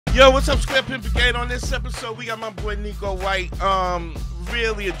Yo, what's up, Square Pimp Brigade? On this episode, we got my boy Neko White.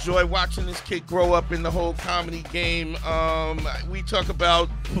 Really enjoy watching this kid grow up in the whole comedy game. We talk about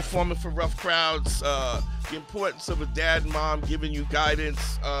performing for rough crowds, the importance of a dad and mom giving you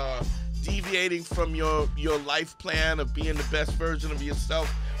guidance, deviating from your life plan of being the best version of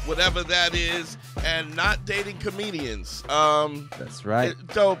yourself, whatever that is, and not dating comedians. That's right.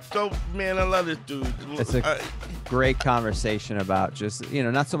 Dope, man. I love this dude. It's a great conversation about just,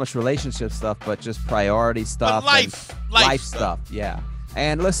 not so much relationship stuff, but just priority stuff. Life stuff. Yeah.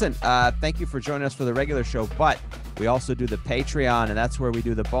 And listen, thank you for joining us for the regular show, but we also do the Patreon, and that's where we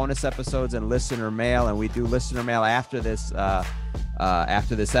do the bonus episodes and listener mail, and we do listener mail after this episode.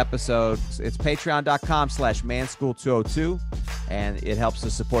 It's patreon.com/manschool202, and it helps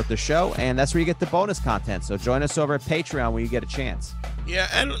to support the show, and that's where you get the bonus content. So join us over at Patreon when you get a chance. Yeah,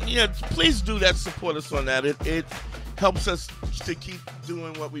 and please do that. Support us on that. It helps us to keep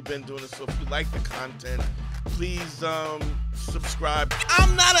doing what we've been doing. So if you like the content, please subscribe.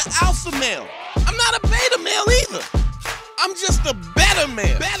 I'm not an alpha male. I'm not a beta male either. I'm just a better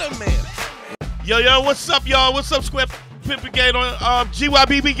man. Yo, what's up, y'all? What's up, Square Pimp Brigade on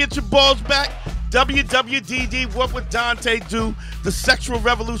GYBB? Get your balls back. WWDD, what would Dante do? The sexual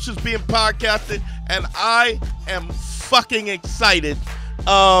revolution's being podcasted, and I am fucking excited.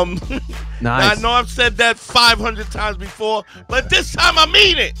 Nice. I know I've said that 500 times before, but this time I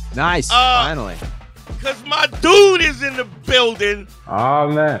mean it. Nice, finally. Because my dude is in the building.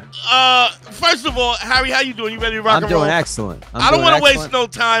 Oh, man. First of all, Harry, how you doing? You ready to rock and roll? I'm doing excellent. I don't want to waste no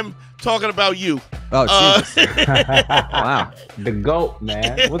time talking about you. Oh, Jesus. Wow. The GOAT,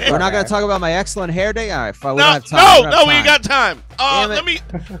 man. We're not going to talk about my excellent hair day? All right, fine. We No, don't have time. we ain't got time. Damn Let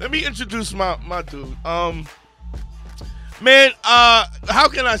me introduce my dude. Man, how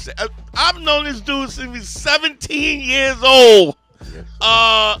can I say? I've known this dude since he was 17 years old. Yes,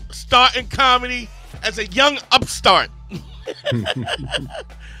 starting comedy as a young upstart.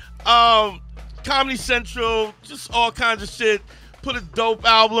 Comedy Central, just all kinds of shit. Put a dope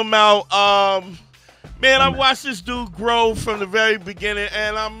album out. Man, I watched this dude grow from the very beginning,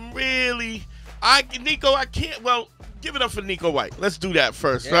 and Neko, I can't, give it up for Neko White. Let's do that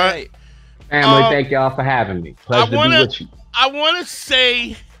first, right? Family, thank y'all for having me. Pleasure to be with you. I want to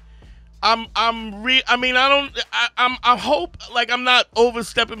say, I hope like I'm not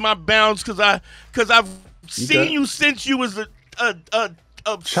overstepping my bounds because I've seen you since you was a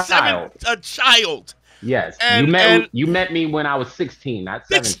child. Yes, and you met me when I was 16, not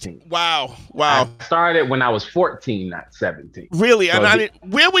 17. Wow. I started when I was 14, not 17. Really? So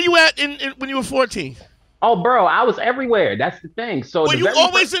where were you at when you were 14? Oh, bro, I was everywhere. That's the thing. So were you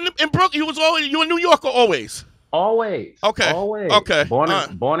always in Brooklyn? You were in New York or always? Always. Okay. Always. Okay. Born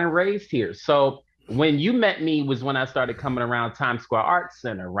and raised here. So when you met me was when I started coming around Times Square Arts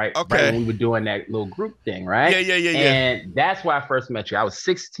Center, right? Okay. Right when we were doing that little group thing, right? Yeah. And that's where I first met you. I was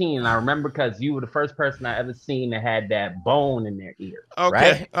 16, and I remember because you were the first person I ever seen that had that bone in their ear.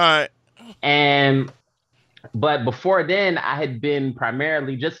 Okay. Right? All right. But before then, I had been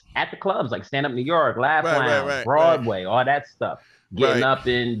primarily just at the clubs, like Stand Up New York, Laugh Lounge, Broadway, all that stuff. Getting up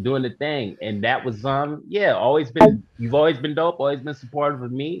and doing the thing, and that was you've always been dope, always been supportive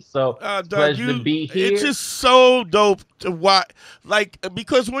of me. So pleasure to be here. It's just so dope to watch,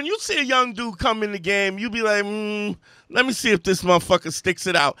 because when you see a young dude come in the game, you be like, let me see if this motherfucker sticks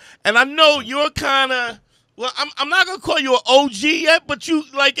it out. And I know you're kind of. Well, I'm not gonna call you an OG yet, but you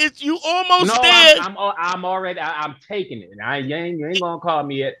almost there. I'm already. I'm taking it. You ain't gonna call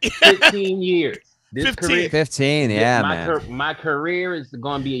me at 15 years. 15, yeah, man. My career is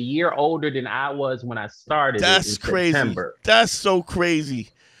going to be a year older than I was when I started. That's crazy. September. That's so crazy.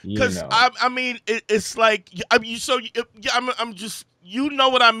 Because it's like I'm just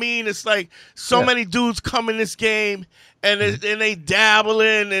what I mean. It's like so many dudes come in this game and they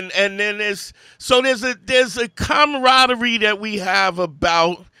dabbling and then there's a camaraderie that we have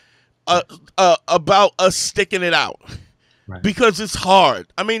about us sticking it out. Right. Because it's hard.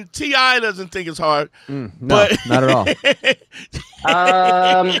 I mean, T.I. doesn't think it's hard. No, not at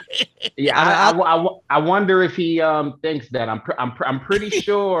all. I wonder if he thinks that. I'm pretty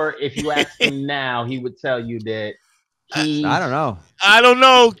sure if you ask him now, he would tell you that he. I don't know. I don't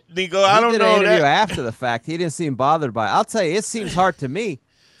know, Neko. I don't know. He did an interview after the fact. He didn't seem bothered by it. I'll tell you, it seems hard to me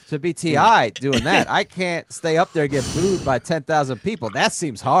to be T.I. doing that. I can't stay up there and get booed by 10,000 people. That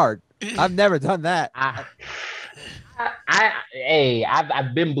seems hard. I've never done that.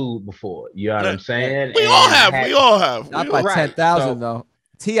 I've been booed before. You know what I'm saying? We all have. Not by 10,000 though.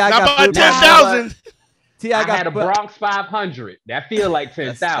 T.I. got booed by 10,000. I had a Bronx 500. That feel like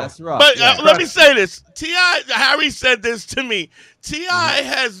 10,000. That's rough. But let me say this. T.I., Harry said this to me. T.I.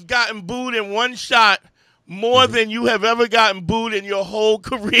 has gotten booed in one shot more than you have ever gotten booed in your whole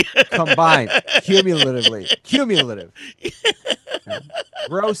career. Combined. Cumulative.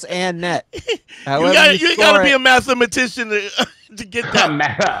 Gross and net. However you got to be a mathematician to get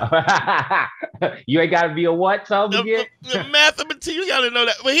that. You ain't got to be a what, Tom? The mathematician, you got to know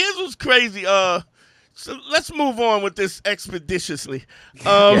that. But here's what's crazy. So let's move on with this expeditiously.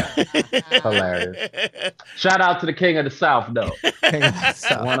 Hilarious. Shout out to the King of the South, though.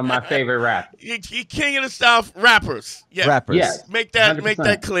 One of my favorite rappers. King of the South rappers. Yeah. Rappers. Yes. Make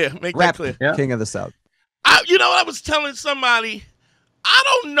that clear. That clear. Yeah. King of the South. You know what I was telling somebody?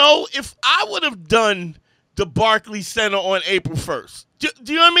 I don't know if I would have done the Barclays Center on April 1st. Do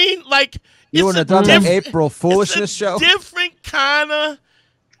you know what I mean? Like, you would have done the April Foolishness show? Different kind of.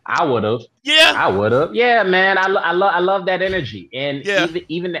 I would have. Yeah, I would have. Yeah, man. I love that energy, and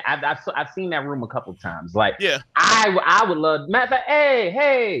even I've seen that room a couple times. Like, I would love. Matter of fact,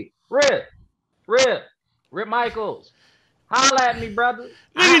 hey, Rip Michaels, holla at me, brother.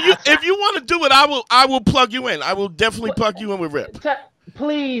 Nigga, if you want to do it, I will plug you in. I will definitely plug you in with Rip.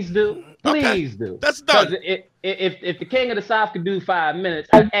 Please do. Please do. That's done. If the King of the South could do 5 minutes,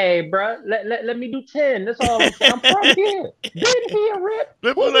 hey, bro, let me do 10. That's all I'm from here. Been here, Rip.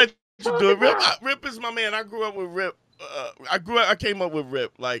 Rip will let you do it. Rip is my man. I grew up with Rip. I came up with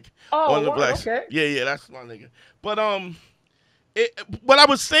Rip on the Black. Okay. Yeah, that's my nigga. But what I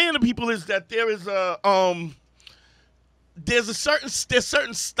was saying to people is that there's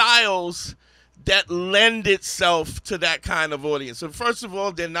certain styles that lend itself to that kind of audience. So first of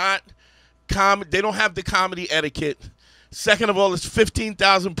all, they're not they don't have the comedy etiquette. Second of all, it's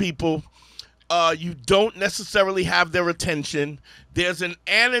 15,000 people. You don't necessarily have their attention. There's an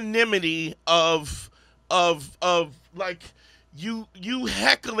anonymity of like you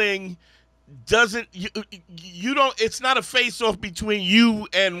heckling doesn't you don't. It's not a face off between you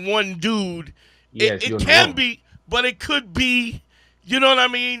and one dude. Yes, it can be, but it could be. You know what I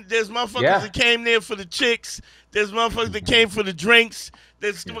mean? There's motherfuckers that came there for the chicks. There's motherfuckers that came for the drinks.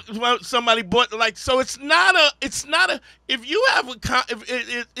 There's somebody bought so it's not a if you have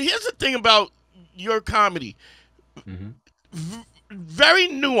here's the thing about your comedy. Very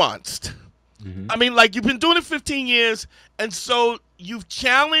nuanced. I mean, like, you've been doing it 15 years, and so you've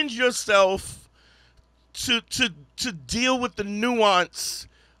challenged yourself to deal with the nuance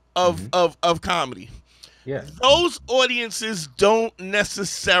of comedy. Yeah. Those audiences don't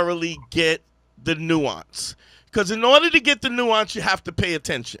necessarily get the nuance, because in order to get the nuance, you have to pay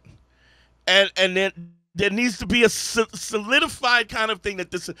attention, and then there needs to be a solidified kind of thing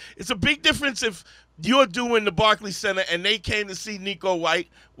that it's a big difference if you're doing the Barclays Center and they came to see Neko White,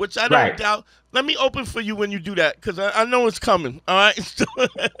 which I don't doubt. Let me open for you when you do that, because I know it's coming. All right.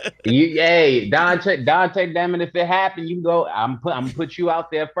 Hey, Dante, damn it, if it happened, you can go. I'm gonna put you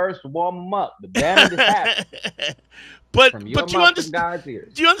out there first to warm them up. But damn it, it's happened. But you understand?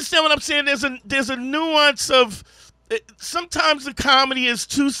 Do you understand what I'm saying? There's a nuance of sometimes the comedy is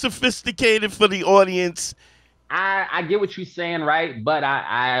too sophisticated for the audience. I get what you're saying, right? But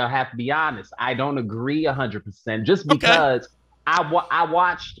I have to be honest. I don't agree 100%, just because I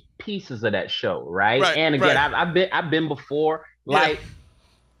watched pieces of that show, right? And again, I've been before. Like,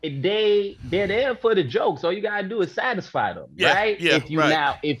 they're there for the jokes. All you gotta do is satisfy them, right?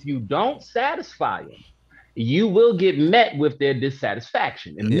 If you don't satisfy them, you will get met with their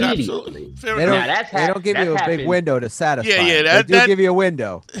dissatisfaction immediately. They don't give you a big window to satisfy. They do give you a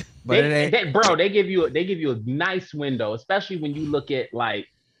window, but they give you a nice window, especially when you look at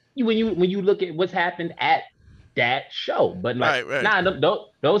when you look at what's happened at that show. But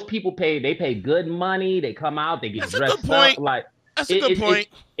those people pay good money. They come out, they get dressed up. Like, that's a good point.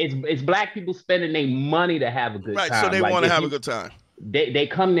 It's black people spending their money to have a good time. Right, so they want to have a good time. They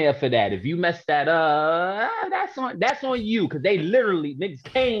come there for that. If you mess that up, that's on you, because they literally niggas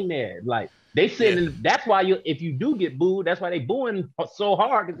came there. Like, they sitting. That's why if you do get booed, that's why they booing so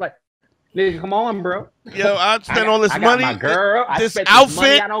hard. It's like, nigga, come on, bro. Yo, I spent all this money. My girl, this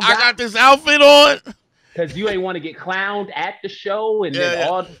outfit. I got this outfit on. Because you ain't want to get clowned at the show, and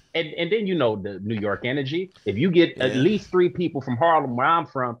then and then the New York energy. If you get at least 3 people from Harlem, where I'm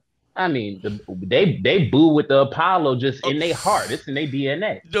from, I mean, they boo with the Apollo just in their heart. It's in their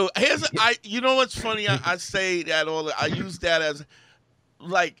DNA. Dude, you know what's funny? I say that I use that as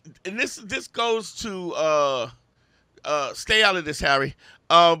like, and this goes to stay out of this, Harry.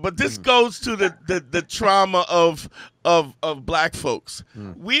 But this goes to the trauma of black folks.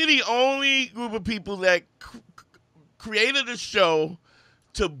 We're the only group of people that created a show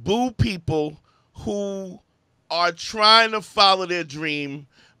to boo people who are trying to follow their dream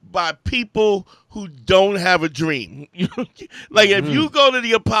by people who don't have a dream. Like if you go to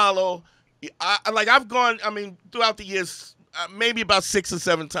the Apollo, I've gone, I mean, throughout the years, maybe about 6 or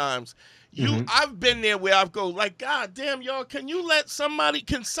 7 times. I've been there where I've go like, God damn, y'all, can somebody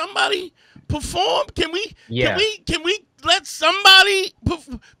perform? Can we let somebody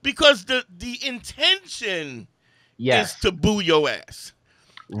because the intention is to boo your ass.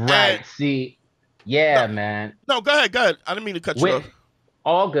 Right. And, see, man. No, go ahead. I didn't mean to cut you off.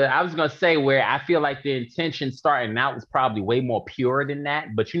 All good. I was gonna say where I feel like the intention starting out was probably way more pure than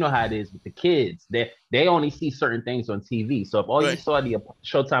that. But you know how it is with the kids. They only see certain things on TV. So if all you saw the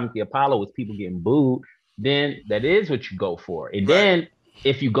Showtime at the Apollo was people getting booed, then that is what you go for. And then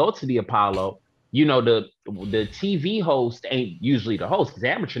if you go to the Apollo, you know the TV host ain't usually the host because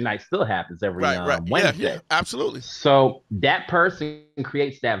amateur night still happens every Wednesday. Yeah, absolutely. So that person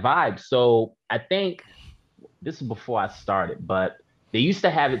creates that vibe. So I think this is before I started, but they used to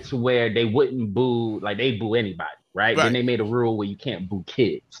have it to where they wouldn't boo, like they boo anybody, right? Then they made a rule where you can't boo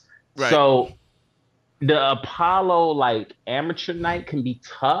kids. Right. So the Apollo like amateur night can be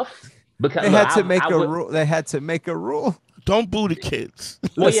tough because they had to make a rule. They had to make a rule. Don't boo the kids.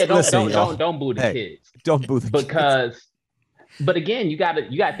 Well, yeah, don't boo the kids. Don't boo the kids. But again, you gotta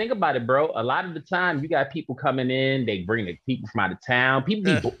think about it, bro. A lot of the time, you got people coming in. They bring the people from out of town.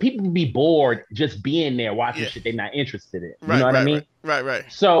 People be bored just being there watching shit they're not interested in. You know what I mean? Right.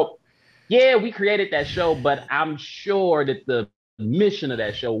 So, yeah, we created that show, but I'm sure that the mission of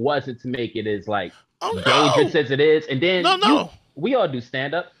that show wasn't to make it as like dangerous as it is. And then we all do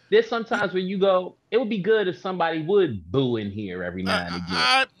stand up. There's sometimes where you go, it would be good if somebody would boo in here every now and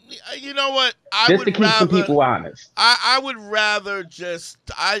again. You know what? Just to keep some people honest. I would rather just,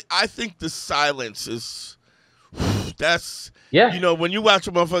 I think the silence is, that's, you know, when you watch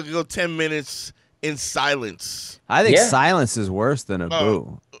a motherfucker go 10 minutes in silence. I think silence is worse than a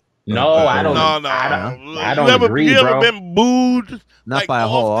boo. No, I don't. No. I don't agree, you bro. ever been booed? Not like, by a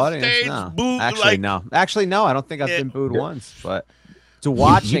whole audience, stage, no. Booed, Actually, no. I don't think I've been booed once, but to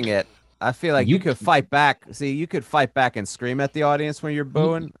watching it, I feel like you could fight back. See, you could fight back and scream at the audience when you're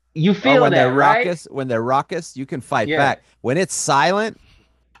booing. You feel when that, they're right? raucous, when they're raucous, you can fight back. When it's silent,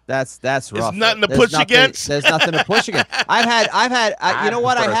 that's rough. There's nothing to push against. There's nothing to push against. I've had. You know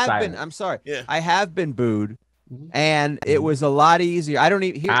what? I have silent. been. I'm sorry. Yeah. I have been booed, and it was a lot easier. I don't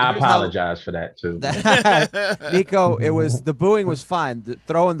even. I apologize for that too, Nico. It was the booing was fine.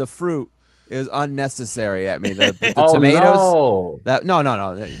 Throwing the fruit is unnecessary at me. The tomatoes. No.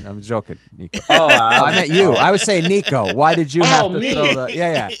 I'm joking, Nico. I meant you. I was saying Nico. Why did you have to throw the?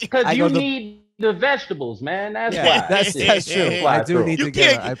 Yeah. Because you need the vegetables, man. That's why. That's true. I do need to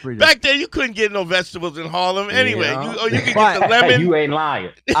get. I appreciate. Back then, you couldn't get no vegetables in Harlem anyway. You could get the lemon. You ain't lying.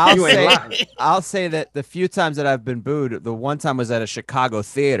 I'll say that the few times that I've been booed, the one time was at a Chicago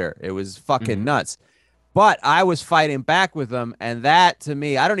theater. It was fucking nuts. But I was fighting back with them, and that, to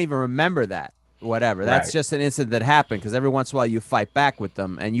me, I don't even remember that. Whatever. That's just an incident that happened, because every once in a while you fight back with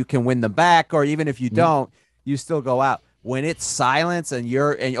them, and you can win them back, or even if you don't, you still go out. When it's silence and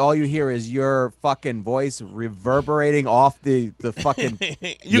all you hear is your fucking voice reverberating off the fucking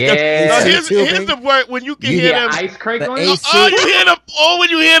here's the word when you can hear them ice crinkling. The AC. You hear them. When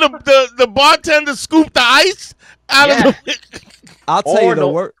you hear the bartender scoop the ice out of the. I'll tell you the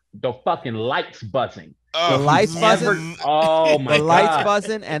word. The fucking lights buzzing. The lights buzzing. Oh my god. The lights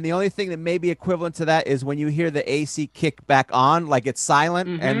buzzing, and the only thing that may be equivalent to that is when you hear the AC kick back on, like it's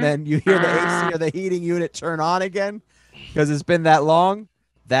silent, and then you hear the AC or the heating unit turn on again because it's been that long.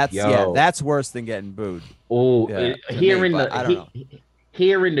 That's worse than getting booed. Oh, hearing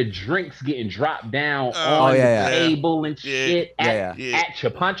the drinks getting dropped down on the table and shit at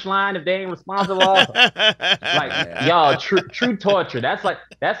your punchline if they ain't responsible. Y'all, true torture. That's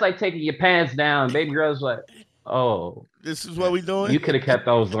like taking your pants down. Baby girl's like, oh, this is what we doing. You could have kept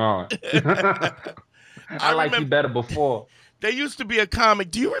those on. I like you better before. There used to be a comic.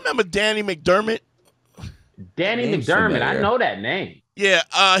 Do you remember Danny McDermott? Danny McDermott. I know that name. Yeah,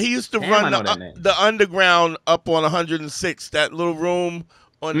 he used to run the underground up on 106, that little room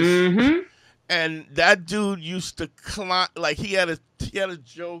on the and that dude used to climb, like he had a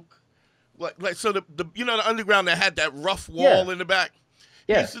joke, like so the the underground that had that rough wall in the back.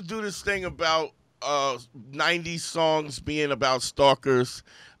 He used to do this thing about 90s songs being about stalkers.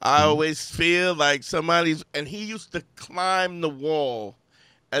 I always feel like somebody's, and he used to climb the wall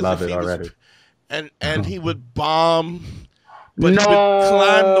as Love if it he already. Was, and he would bomb. But he would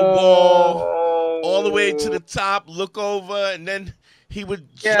climb the wall all the way to the top, look over, and then he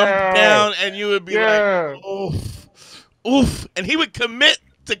would jump down, and you would be like, oof, oof. And he would commit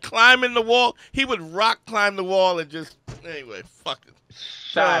to climbing the wall. He would rock climb the wall and just anyway, fuck it.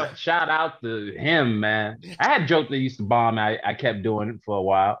 Shout out to him, man. I had a joke that used to bomb. I kept doing it for a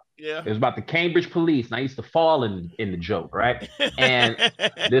while. Yeah. It was about the Cambridge police, and I used to fall in the joke, right? And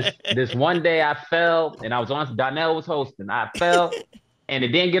this one day I fell, and I was on. Donnell was hosting. I fell, and it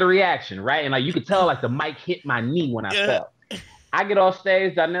didn't get a reaction, right? And like you could tell, like the mic hit my knee when I fell. I get off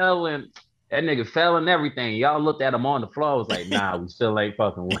stage, Donnell went. That nigga fell and everything. Y'all looked at him on the floor. I was like, nah, we still ain't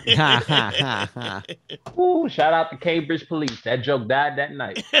fucking winning. Ooh, shout out to Cambridge police. That joke died that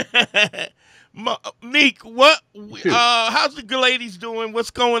night. Neek, what? How's the ladies doing? What's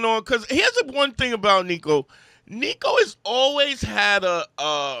going on? Because here's the one thing about Neko. Neko has always had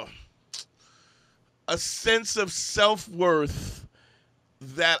a sense of self-worth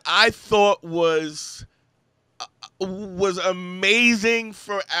that I thought was amazing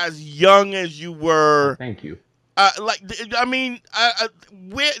for as young as you were. Thank you. What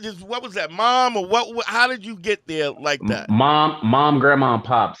was that, mom or what? How did you get there like that? Mom, grandma, and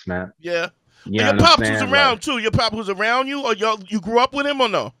pops, man. Yeah. Your pops was around too. Your pop was around you, or you grew up with him or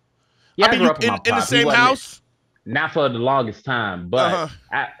no? Yeah, I grew up with my in the same house. Not for the longest time, but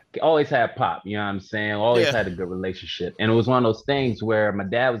I always had pop. You know what I'm saying? Always had a good relationship, and it was one of those things where my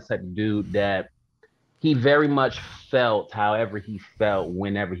dad was the type of dude that he very much felt however he felt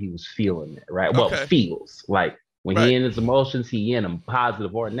whenever he was feeling it, right? Well, feels like when he in his emotions, he in them,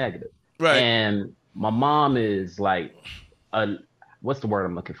 positive or negative. Right. And my mom is like what's the word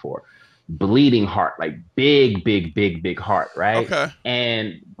I'm looking for? Bleeding heart, like big heart, right? Okay.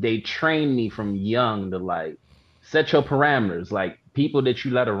 And they trained me from young to like set your parameters. Like people that you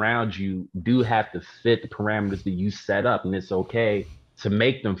let around you do have to fit the parameters that you set up, and it's okay to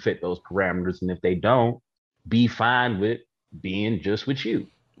make them fit those parameters. And if they don't, be fine with being just with you.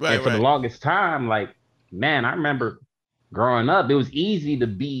 Right. And for the longest time, like, man, I remember growing up, it was easy to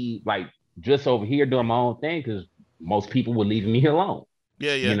be like just over here doing my own thing because most people were leaving me alone.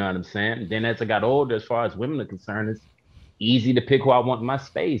 Yeah. You know what I'm saying? Then as I got older, as far as women are concerned, it's easy to pick who I want in my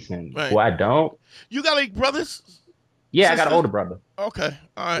space and who I don't. You got like brothers? Yeah, sisters? I got an older brother. Okay.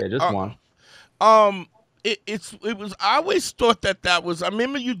 All right. Yeah, just one. It was. I always thought that was. I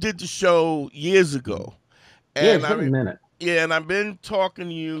remember you did the show years ago. And it's been a minute. Yeah, and I've been talking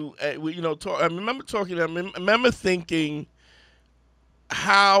to you. I remember talking. I remember thinking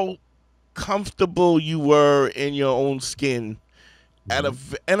how comfortable you were in your own skin. And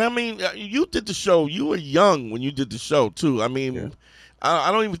I mean, you did the show. You were young when you did the show too. I mean,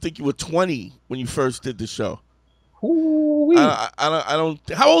 I don't even think you were 20 when you first did the show. Ooh-wee. I don't.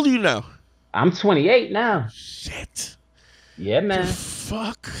 How old are you now? I'm 28 now. Shit. Yeah, man.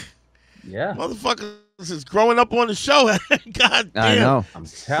 Fuck. Yeah. Motherfuckers is growing up on the show. God damn. I know. I'm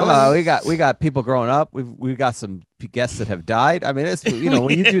telling you. We got people growing up. We've got some guests that have died. I mean, it's when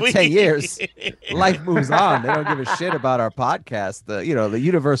you do 10 years, life moves on. They don't give a shit about our podcast. The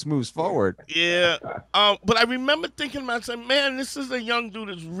universe moves forward. Yeah. But I remember thinking to myself, man, this is a young dude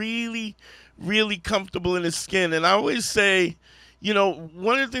that's really, really comfortable in his skin. And I always say,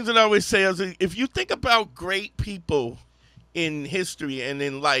 one of the things that I always say is if you think about great people in history and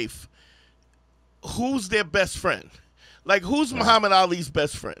in life, who's their best friend? Like, who's Muhammad Ali's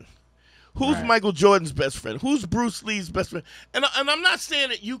best friend? Who's Michael Jordan's best friend? Who's Bruce Lee's best friend? And I'm not saying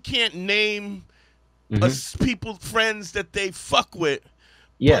that you can't name friends that they fuck with.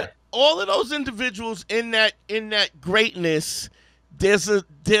 Yeah. But all of those individuals in that greatness, there's a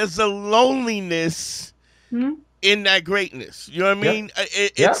loneliness in that greatness. You know what I mean?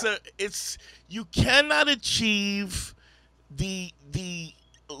 It's you cannot achieve the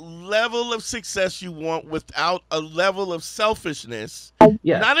level of success you want without a level of selfishness.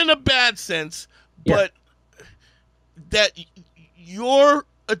 Not in a bad sense, but that your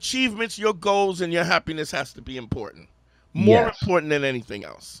achievements, your goals, and your happiness has to be important. More important than anything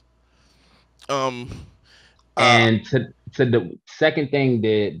else. And to the second thing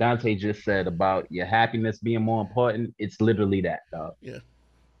that Dante just said about your happiness being more important, it's literally that, dog. Yeah.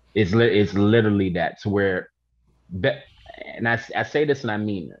 It's literally that, to where and I say this and I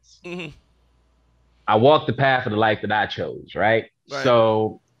mean this. Mm-hmm. I walked the path of the life that I chose, right?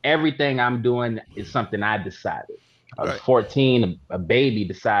 So everything I'm doing is something I decided. I was 14, a baby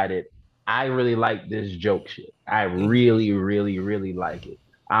decided, I really like this joke shit. I really, really, really like it.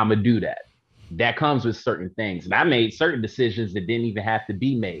 I'm going to do that. That comes with certain things. And I made certain decisions that didn't even have to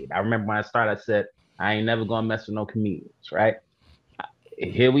be made. I remember when I started, I said, I ain't never going to mess with no comedians, right?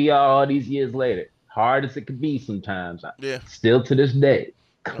 Here we are all these years later. Hard as it could be sometimes. Still to this day.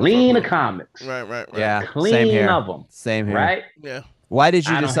 Clean of comics. Right. Yeah. Clean same here. of them. Same here. Right? Yeah. Why did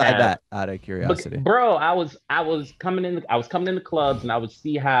you decide that? Out of curiosity, bro, I was coming in the clubs, and I would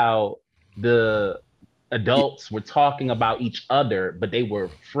see how the adults were talking about each other, but they were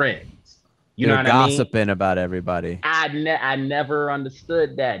friends. You know what I mean? Gossiping about everybody. I never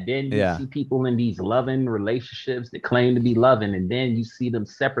understood that. Then you see people in these loving relationships that claim to be loving, and then you see them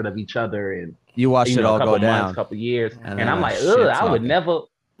separate of each other, and you watch it all go down. Months, couple years, and I'm like, ugh, I would never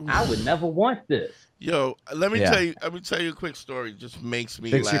want this. Yo, let me tell you a quick story. Just makes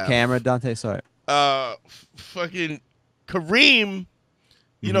me Fix laugh. your camera, Dante. Sorry. Fucking Kareem.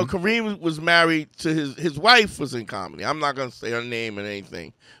 You know, Kareem was married to his wife was in comedy. I'm not gonna say her name and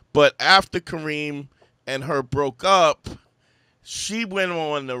anything, but after Kareem and her broke up, she went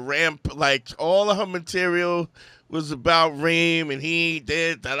on the ramp. Like all of her material was about Reem, and he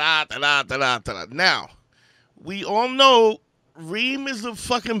did da da da. Now, we all know Reem is a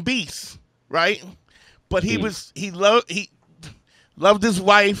fucking beast, right? But he loved his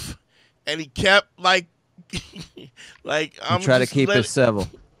wife, and he kept like I'm try to keep it civil.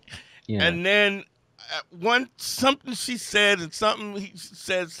 Yeah. And then something she said and something he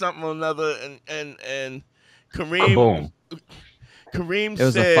said something or another, and Kareem it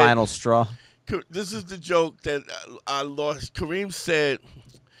was said, the final straw. This is the joke that I lost. Kareem said,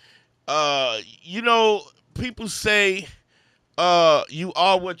 you know, people say you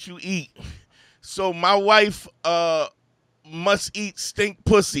are what you eat. So my wife must eat stink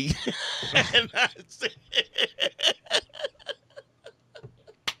pussy. And I said,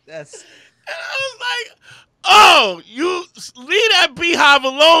 and I was like, oh, you leave that beehive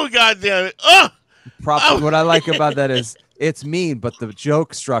alone, goddammit. What I like about that is it's mean, but the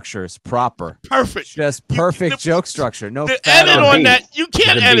joke structure is proper. Perfect. Just perfect joke structure. No the edit on that. You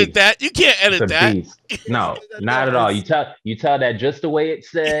can't edit that. You can't edit that. No, not at all. You tell that just the way it's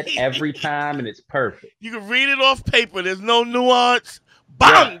said every time, and it's perfect. You can read it off paper. There's no nuance.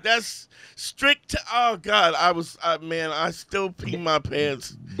 Bang! Yeah. That's strict. Oh God, I still pee my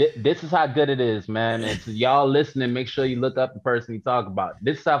pants. This is how good it is, man. And to y'all listening, make sure you look up the person you talk about.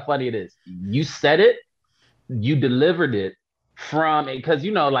 This is how funny it is. You said it, you delivered it because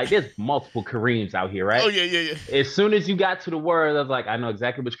you know, like there's multiple Kareems out here, right? Oh yeah. As soon as you got to the word, I was like, I know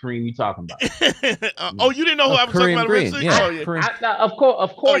exactly which Kareem you talking about. You didn't know who I was talking about originally? Yeah. Oh yeah. Of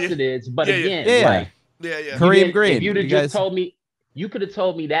course it is. But again, Kareem Green. If you'd have just told me. You could have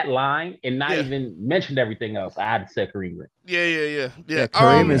told me that line and not even mentioned everything else. I'd have said Kareem Green. Yeah.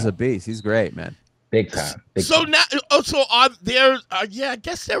 Kareem is a beast. He's great, man. Big time. Now, are there? I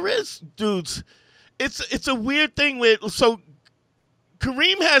guess there is dudes. It's a weird thing with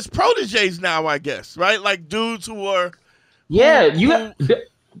Kareem has proteges now, I guess, right? Like dudes who are. Yes,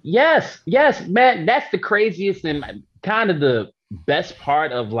 man. That's the craziest and kind of the best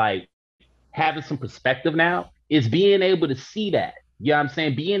part of like having some perspective now is being able to see that. You know what I'm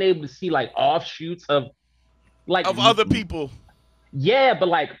saying? Being able to see like offshoots of other people. Yeah, but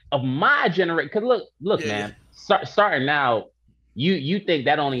like of my generation. Cause look, man. Starting now, you think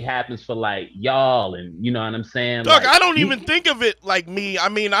that only happens for like y'all, and you know what I'm saying? Look, I don't even think of it like me. I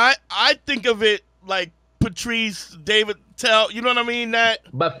mean, I think of it like Patrice, David Tell. You know what I mean? That.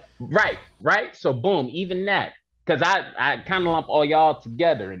 But right. So boom, even that, because I kind of lump all y'all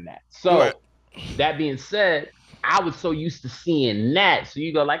together in that. So that being said, I was so used to seeing that. So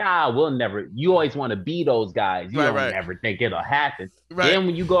you go like, we'll never. You always want to be those guys. You don't never think it'll happen. Right. Then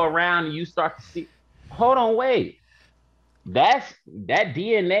when you go around and you start to see, hold on, wait. That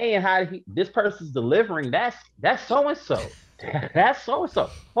DNA and how this person's delivering. That's so and so. That's so and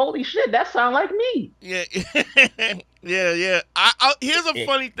so. Holy shit, that sounds like me. Yeah. Here's a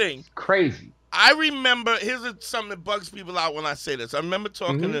funny thing. Crazy. I remember. Here's something that bugs people out when I say this. I remember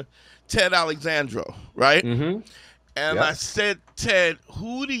talking to Ted Alexandro, right? And I said, Ted,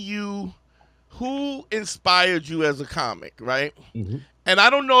 who inspired you as a comic, right? And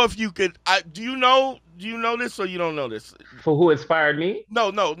I don't know if you could. Do you know this or you don't know this? For who inspired me?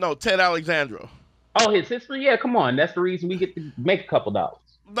 No. Ted Alexandro. Oh, his history? Yeah, come on. That's the reason we get to make a couple dollars.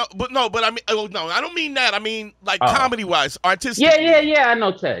 But I mean, no, I don't mean that. I mean, like comedy-wise, artistic. Yeah. I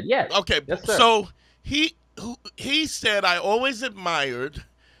know Ted. Yeah. Okay. Yes, sir. So he said I always admired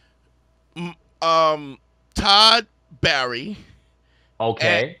Todd Barry.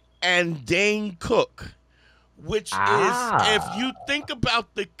 Okay. And Dane Cook, which is, if you think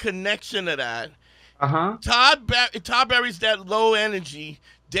about the connection of that, Todd Barry's that low energy.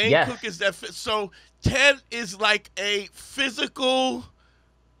 Dane Cook is that. So Ted is like a physical.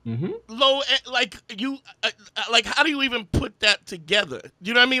 Low, like you, like how do you even put that together?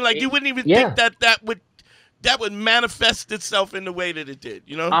 You know what I mean? Like you wouldn't even think that would that would manifest itself in the way that it did,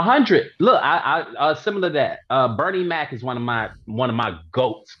 you know? 100. Look, I similar to that. Bernie Mac is one of my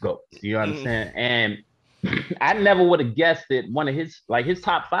goats. You understand? And I never would have guessed that one of his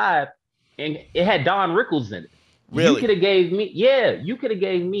top 5, and it had Don Rickles in it. Really? You could have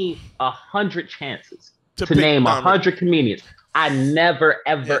gave me 100 chances to name 100 comedians. I never,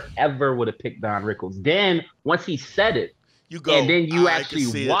 ever would have picked Don Rickles. Then once he said it, you go, and then you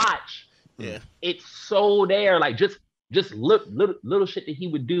actually watch. Yeah, it's so there. Like just little shit that he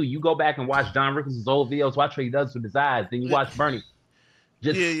would do. You go back and watch Don Rickles' old videos. Watch what he does with his eyes. Then you watch Bernie.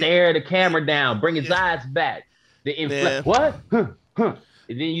 Just stare the camera down. Bring his eyes back. The inflect. What? And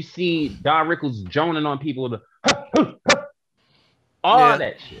then you see Don Rickles joning on people. All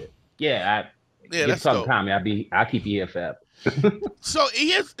that shit. Yeah. That's something comedy. I keep EFF. So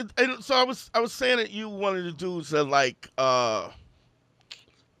I was saying that you one of the dudes that like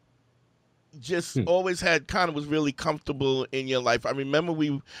just always had was really comfortable in your life. I remember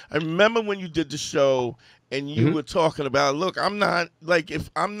when you did the show and you were talking about, look, I'm not like, if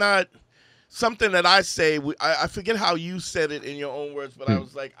I'm not something that I say, I forget how you said it in your own words, but I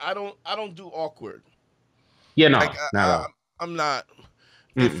was like, I don't do awkward. Yeah, no, like, I'm not.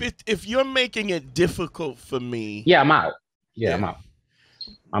 If you're making it difficult for me, I'm out.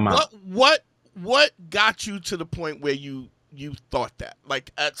 I'm out. What got you to the point where you thought that?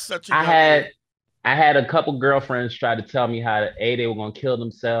 Like at such a I had a couple girlfriends try to tell me how they were gonna kill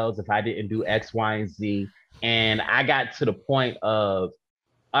themselves if I didn't do X, Y, and Z. And I got to the point of,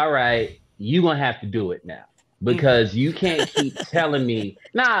 all right, you're gonna have to do it now. Because you can't keep telling me,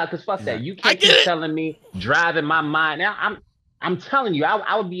 because fuck that. You can't keep telling me, driving my mind. Now I'm telling you,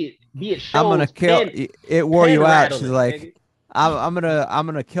 I would be at shows. I'm gonna kill it. Wore you out. She's like, I'm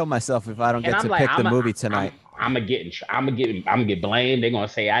gonna kill myself if I don't get to pick the movie tonight. I'm gonna get blamed. They're gonna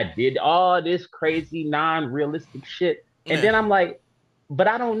say I did all this crazy non-realistic shit, and then I'm like, but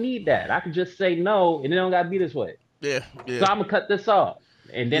I don't need that. I can just say no, and it don't gotta be this way. Yeah. So I'm gonna cut this off,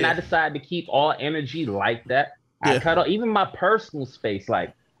 and then I decided to keep all energy like that. I cut off even my personal space.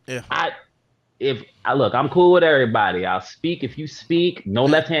 Like, look, I'm cool with everybody. I'll speak if you speak. No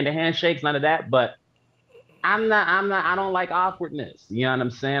left-handed handshakes, none of that. But I don't like awkwardness. You know what I'm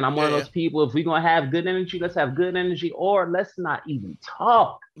saying? I'm one of those people. If we're gonna have good energy, let's have good energy, or let's not even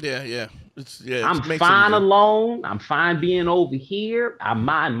talk. I'm fine alone. I'm fine being over here. I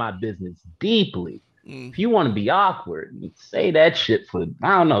mind my business deeply. If you want to be awkward, say that shit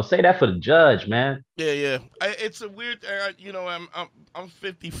say that for the judge, man. It's a weird, I'm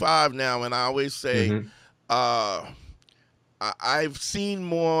 55 now, and I always say, I've seen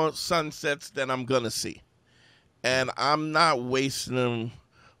more sunsets than I'm gonna see, and I'm not wasting them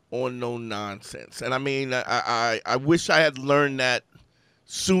on no nonsense. And I mean, I wish I had learned that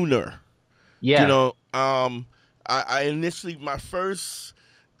sooner. I initially, my first,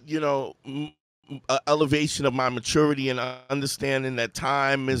 elevation of my maturity and understanding that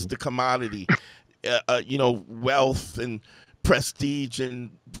time is the commodity, wealth and prestige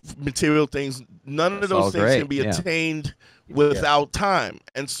and material things. None of those things can be attained without time.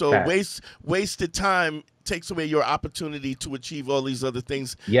 And so wasted time takes away your opportunity to achieve all these other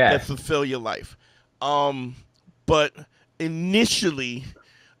things that fulfill your life. But initially,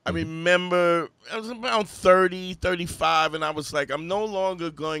 I remember I was around 30, 35, and I was like, I'm no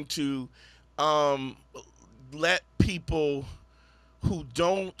longer going to let people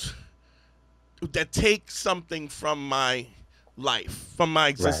that take something from my life, from my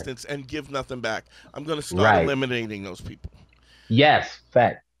existence, and give nothing back. I'm going to start eliminating those people. Yes,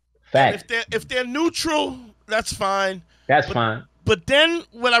 fact. And if they're neutral, that's fine. Fine. But then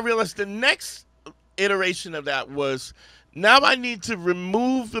what I realized, the next iteration of that was, now I need to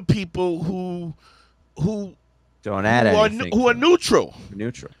remove the people who don't add anything, who are neutral.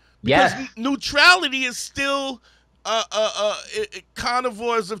 Because neutrality is still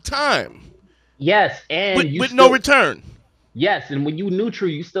carnivores of time. Yes, and with no return. Yes, and when you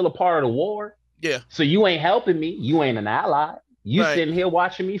neutral, you still a part of the war. Yeah. So you ain't helping me. You ain't an ally. You sitting here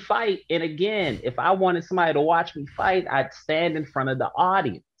watching me fight. And again, if I wanted somebody to watch me fight, I'd stand in front of the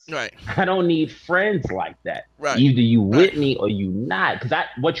audience. Right. I don't need friends like that. Right. Either you with me or you not. Because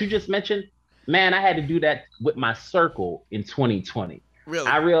what you just mentioned, man, I had to do that with my circle in 2020. Really?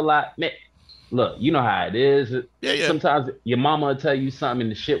 I realized, man, look, you know how it is. Yeah. Sometimes your mama will tell you something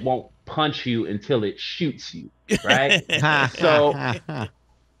and the shit won't punch you until it shoots you, right? So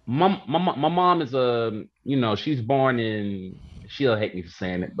my mom is she's born in, she'll hate me for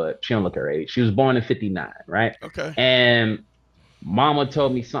saying it, but she don't look her age. She was born in 59, right? Okay. And mama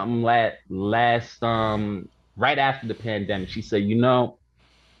told me something last right after the pandemic. She said,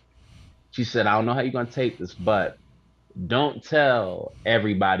 She said, I don't know how you're going to take this, but don't tell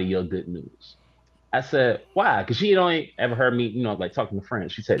everybody your good news. I said, why? Because she only ever heard me, like talking to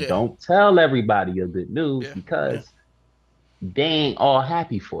friends. She said, don't tell everybody your good news because they ain't all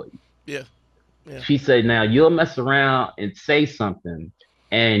happy for you. Yeah. She said, now you'll mess around and say something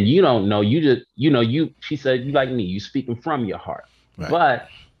and you don't know. You just, she said, you like me, you speaking from your heart. Right. But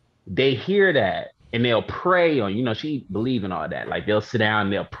they hear that and they'll prey on you. She believe in all that. Like they'll sit down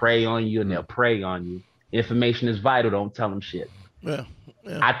and they'll prey on you and they'll prey on you. Information is vital. Don't tell them shit. Yeah.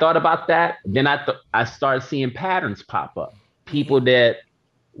 I thought about that. Then I started seeing patterns pop up. People that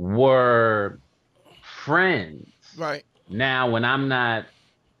were friends. Right. Now, when I'm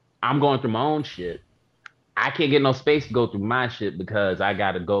going through my own shit. I can't get no space to go through my shit because I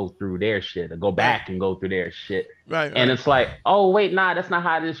got to go through their shit or go back and go through their shit. Right. And it's like, oh, wait, nah, that's not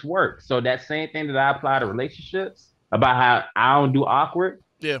how this works. So that same thing that I apply to relationships about how I don't do awkward.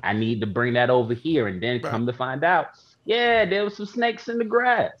 Yeah. I need to bring that over here and then come to find out. Yeah, there was some snakes in the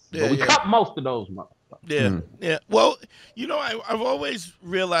grass. Yeah, but we cut most of those motherfuckers. Yeah. Yeah. Well, I've always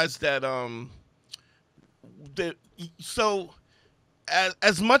realized that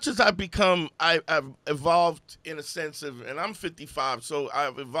as much as I've evolved in a sense of, and I'm 55, so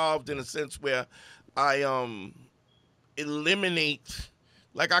I've evolved in a sense where I eliminate,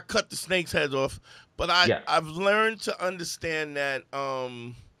 like I cut the snake's heads off, but I've learned to understand that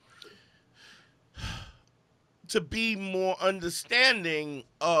to be more understanding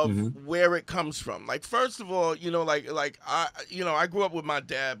of where it comes from. Like, first of all, I grew up with my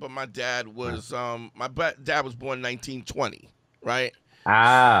dad, but my dad was dad was born in 1920. Right.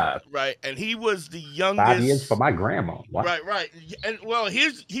 Right. And he was the youngest. 5 years for my grandma. What? Right. And well,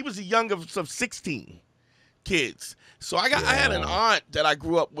 he was the youngest of 16 kids. So I had an aunt that I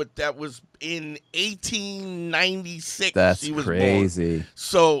grew up with that was in 1896. That's she was crazy. Born.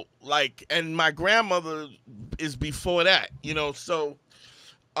 So and my grandmother is before that, so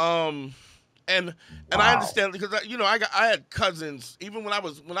And I understand because I had cousins even when I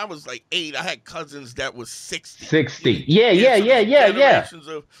was like 8. I had cousins that was 60. 60. Yeah.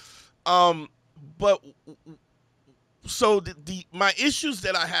 Of, but so my issues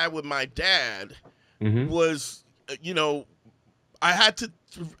that I had with my dad was I had to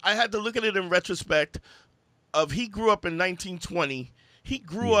look at it in retrospect. He grew up in 1920. He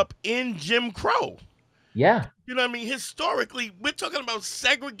grew up in Jim Crow. Yeah. You know what I mean? Historically, we're talking about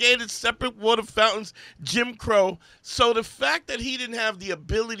segregated, separate water fountains, Jim Crow. So the fact that he didn't have the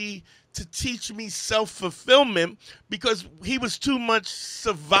ability to teach me self-fulfillment because he was too much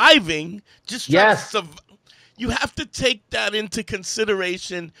surviving, you have to take that into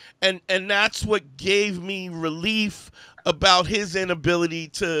consideration, and that's what gave me relief about his inability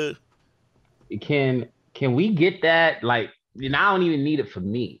to. Can we get that? Like, and I don't even need it for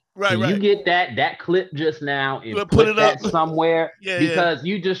me. Right, Can you get that clip just now and put it that up somewhere? Because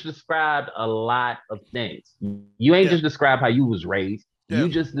you just described a lot of things. You ain't just described how you was raised. You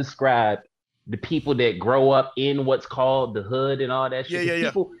just described the people that grow up in what's called the hood and all that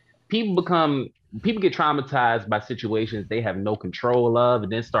shit. People get traumatized by situations they have no control of,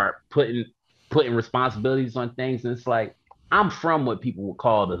 and then start putting responsibilities on things. And it's like, I'm from what people would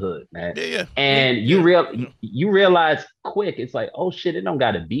call the hood, man. And you realize quick, it's like, oh shit, it don't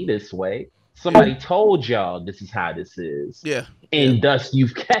gotta be this way. Somebody told y'all this is how this is. And thus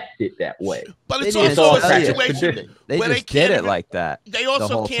you've kept it that way. But it's also a situation they where just did it like that. They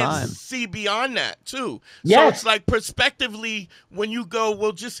also the can't see beyond that too. Yes. So it's like prospectively when you go,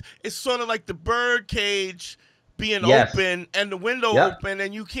 it's sort of like the bird cage being open and the window open,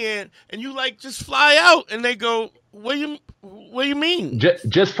 and you can't, and you just fly out, and they go, what do you mean?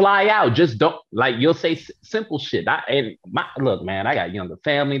 Just fly out. Just don't, you'll say simple shit. Look, man, I got younger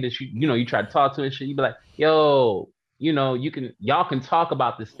family that you try to talk to and shit. You be like, yo, y'all can talk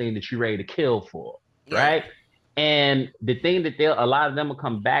about this thing that you're ready to kill for, right? And the thing that a lot of them will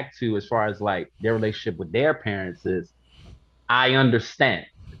come back to as far as their relationship with their parents is, I understand.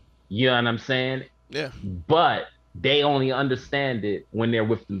 You know what I'm saying? Yeah. But they only understand it when they're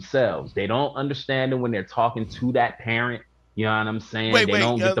with themselves. They don't understand it when they're talking to that parent. You know what I'm saying? Wait,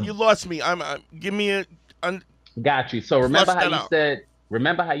 you lost me. Give me a. Got you. So remember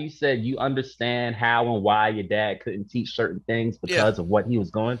how you said you understand how and why your dad couldn't teach certain things because of what he was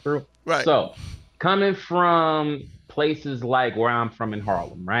going through? Right. So coming from places like where I'm from in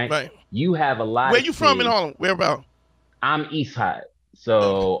Harlem, right? Right. You have a lot. Where you from in Harlem? Where about? I'm East High.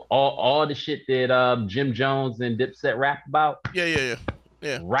 So all the shit that Jim Jones and Dipset rap about, yeah,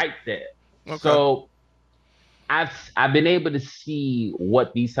 right there. Okay. So I've been able to see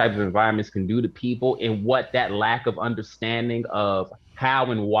what these types of environments can do to people, and what that lack of understanding of how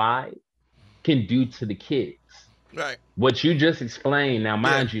and why can do to the kids. Right. What you just explained. Now,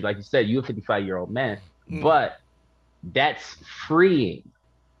 mind you, like you said, you're a 55-year-old man, but that's freeing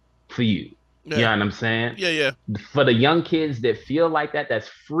for you. Yeah. You know what I'm saying? Yeah. For the young kids that feel like that, that's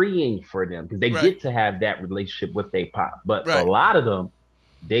freeing for them because they get to have that relationship with their pop. But for a lot of them,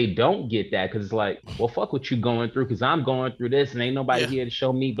 they don't get that because it's like, well, fuck what you going through because I'm going through this and ain't nobody here to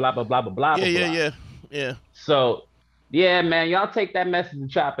show me blah, blah, blah, blah, blah, Yeah. So, yeah, man, y'all take that message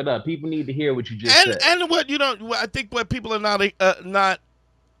and chop it up. People need to hear what you just said. And what, I think what people are not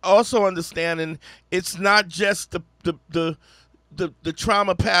also understanding, it's not just the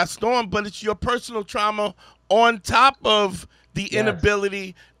trauma passed on, but it's your personal trauma on top of the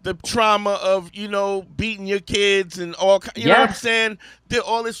inability, the trauma of, beating your kids and all, you know what I'm saying?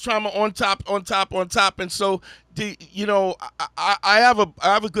 All this trauma on top. And so, I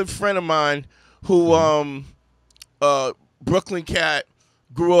have a good friend of mine who, Brooklyn cat,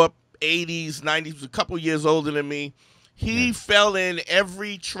 grew up 80s, 90s, was a couple years older than me. He fell in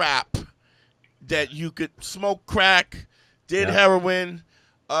every trap that you could smoke crack, did heroin,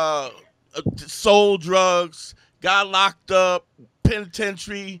 sold drugs, got locked up,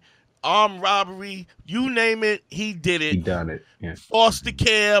 penitentiary, armed robbery, you name it, he did it. He done it. Yeah. Foster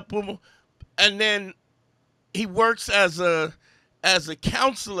care, and then he works as a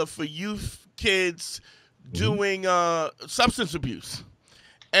counselor for youth kids doing substance abuse.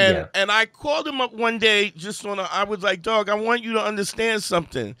 And I called him up one day I was like, dog, I want you to understand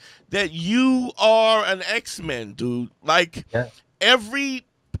something, that you are an X-Men, dude. Like every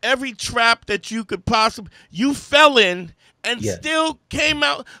trap that you could possibly, you fell in and still came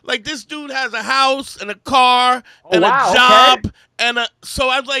out. Like this dude has a house and a car and a job so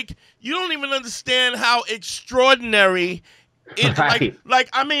I was like, you don't even understand how extraordinary like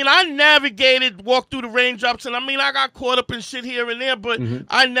I mean, I navigated, walked through the raindrops, and I mean, I got caught up in shit here and there, but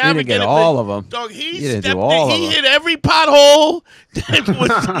I navigated. You didn't get all of them. Dog, he hit every pothole.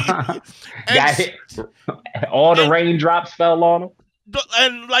 All the raindrops fell on him.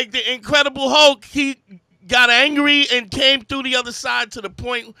 And like the Incredible Hulk, he got angry and came through the other side to the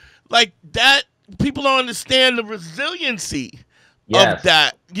point like that. People don't understand the resiliency of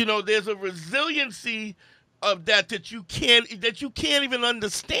that. There's a resiliency of that you can't even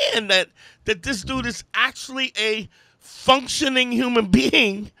understand that this dude is actually a functioning human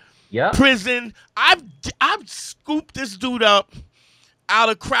being. Yeah. Prison. I've scooped this dude up out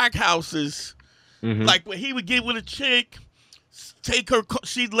of crack houses, like when he would get with a chick, take her.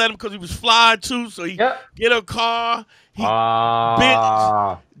 She'd let him because he was fly too, so he get her car.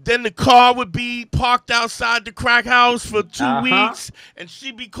 Then the car would be parked outside the crack house for 2 weeks, and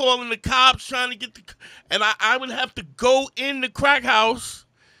she'd be calling the cops trying to get and I would have to go in the crack house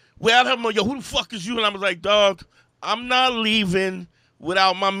without him. Yo, who the fuck is you? And I was like, dog, I'm not leaving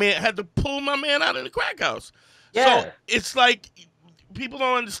without my man. Had to pull my man out of the crack house. Yeah. So it's like people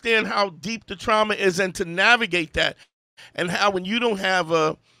don't understand how deep the trauma is, and to navigate that, and how when you don't have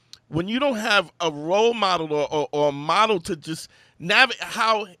a role model or a model to just navigate,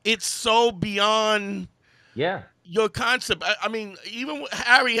 how it's so beyond your concept. I mean, even with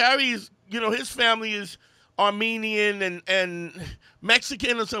Harry's, his family is Armenian and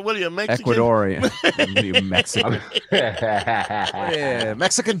Mexican, or so. What are you, Mexican? Ecuadorian. Mexican. Yeah,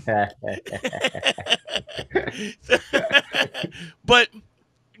 Mexican. But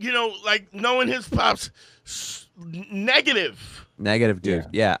like knowing his pops, negative, dude.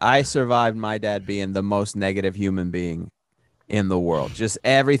 Yeah, I survived my dad being the most negative human being in the world. Just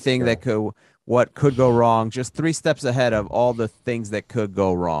everything that could go wrong, just 3 steps ahead of all the things that could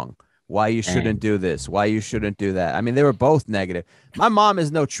go wrong. Why you shouldn't do this, why you shouldn't do that. I mean, they were both negative. My mom is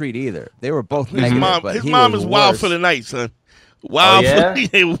no treat either. They were both negative. His mom is wild for the night, son. Wild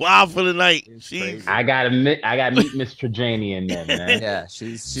for the night. I gotta meet Miss Terjanian then, man. Yeah,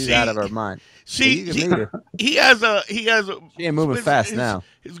 she's out of her mind. He has a She ain't moving fast now.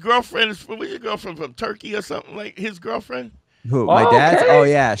 His girlfriend is where's your girlfriend from? Turkey or something? Like his girlfriend? Who? My dad's? Oh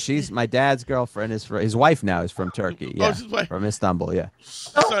yeah, she's my dad's girlfriend. His wife now is from Turkey. Yeah, from Istanbul. Yeah.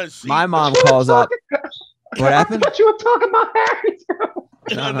 My mom calls up. What happened? I thought you were talking about Harry.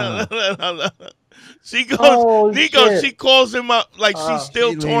 No. She goes, Nico. She calls him up like she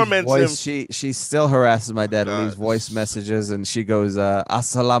still torments him. She still harasses my dad and leaves voice messages, and she goes,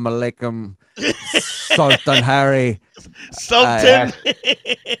 "Assalamu alaikum, Sultan Harry." Sultan.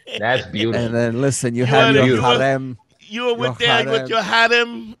 That's beautiful. And then listen, you have your harem. You were with your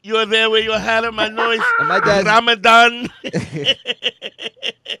harem. You were there with your harem. I know it's my dad, Ramadan.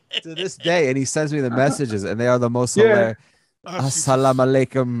 To this day, and he sends me the messages, and they are the most hilarious. Assalamu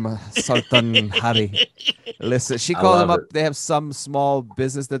alaikum, Sultan Hari. Listen, she called him up. They have some small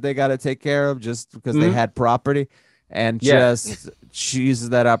business that they got to take care of just because they had property. And she uses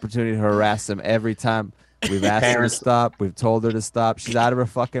that opportunity to harass him every time. We've asked her to stop. We've told her to stop. She's out of her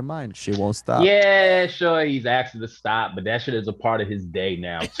fucking mind. She won't stop. Yeah, sure. He's asked her to stop, but that shit is a part of his day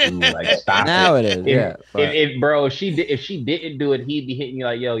now too. Like, stop. Now it is. If she didn't do it, he'd be hitting you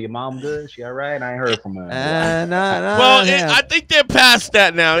like, "Yo, your mom good? She all right? I ain't heard from her." I think they're past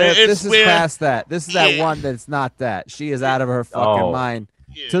that now. This is past that. This is that one that's not that. She is out of her fucking mind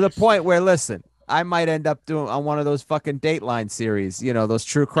to the point where, listen, I might end up doing on one of those fucking Dateline series, you know, those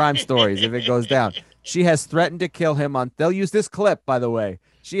true crime stories if it goes down. She has threatened to kill him they'll use this clip, by the way.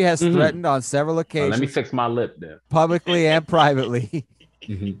 She has threatened on several occasions. Let me fix my lip there. Publicly and privately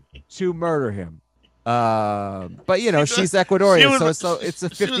to murder him. But, you know, she's Ecuadorian, so it's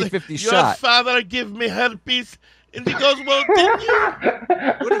a 50-50 shot. Your father give me herpes. And he goes, well, didn't you?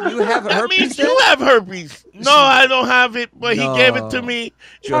 What do you have, herpes? That means you have herpes. No, I don't have it, but he gave it to me.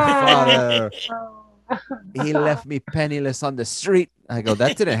 Your father, he left me penniless on the street. I go,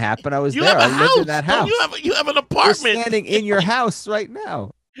 that didn't happen. I was there. I lived in that house. You have an apartment. You're standing in your house right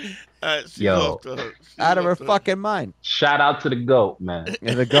now. Yo, out of her fucking mind. Shout out to the goat, man.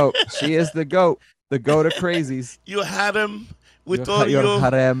 Yeah, the goat. She is the goat. The goat of crazies. You had him. With all of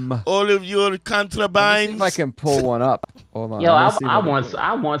your contraband. If I can pull one up. Hold on. Yo,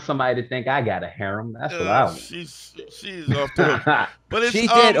 I want somebody to think I got a harem. That's what I want. She's off the But she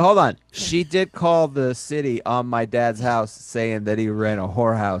did. Hold on. She did call the city on my dad's house saying that he ran a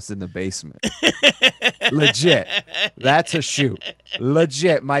whorehouse in the basement. Legit. That's a shoot.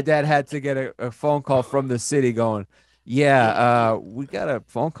 Legit. My dad had to get a phone call from the city going, yeah, we got a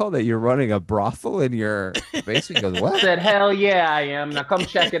phone call that you're running a brothel in your basement. He goes, what? I said, hell yeah, I am. Now come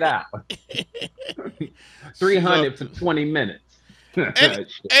check it out. 300 for 20 minutes.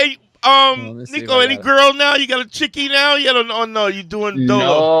 Hey, Neko, any girl now? You got a chickie now? No, you doing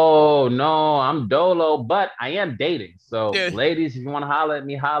dolo? No, I'm dolo, but I am dating. So, ladies, if you want to holler at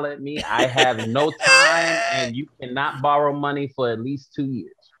me. I have no time, and you cannot borrow money for at least 2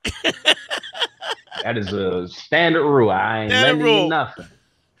 years. That is a standard rule. I ain't lending you nothing.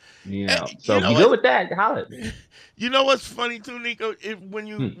 You know, so if you good with that, holler at me. You know what's funny too, Neko? When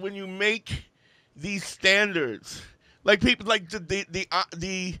you make these standards, like people like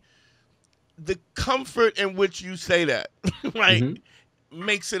the comfort in which you say that, like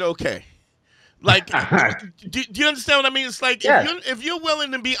makes it okay. Like, do you understand what I mean? It's like if you're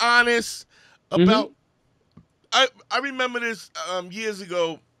willing to be honest about. I remember this years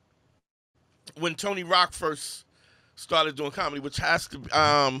ago. When Tony Rock first started doing comedy, which has to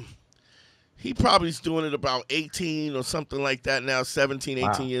he probably is doing it about 18 or something like that now, 17,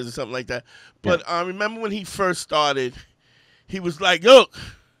 18 years or something like that. But I remember when he first started, he was like, look,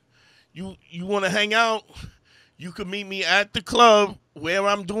 you want to hang out? You can meet me at the club where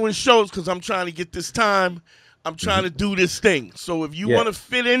I'm doing shows because I'm trying to get this time. I'm trying to do this thing. So if you want to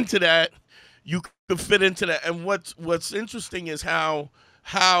fit into that, you can fit into that. And what's interesting is how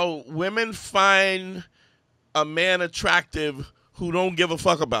women find a man attractive who don't give a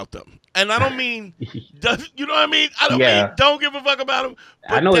fuck about them. And I don't mean, you know what I mean? I don't mean don't give a fuck about them.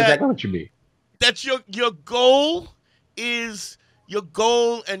 I know exactly what you mean. That's your goal is your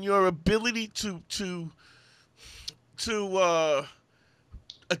goal and your ability to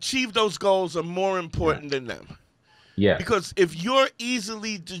achieve those goals are more important than them. Yeah. Because if you're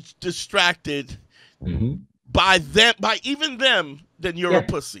easily distracted by even them, then you're a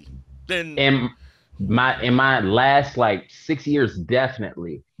pussy. Then in my last like 6 years,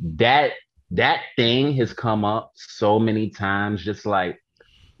 definitely that thing has come up so many times. Just like,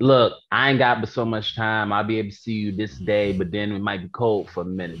 look, I ain't got but so much time. I'll be able to see you this day, but then it might be cold for a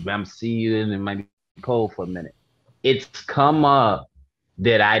minute. But I'm see you and it might be cold for a minute. It's come up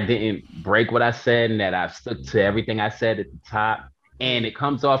that I didn't break what I said and that I stuck to everything I said at the top. And it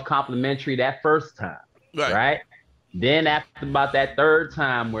comes off complimentary that first time. Right? Then after about that third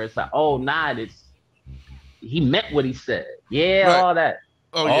time where it's like, oh, nah, he meant what he said. Yeah, all that.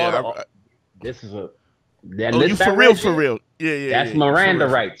 Oh, this is you for real. Yeah. That's Miranda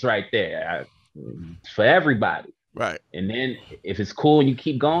rights right there. For everybody. Right. And then if it's cool and you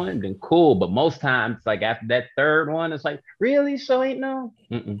keep going, then cool. But most times, like after that third one, it's like, really? So ain't no?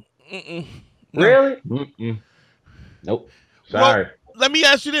 Really? Nope. Sorry. Well, let me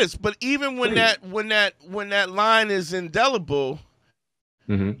ask you this. But even when that line is indelible,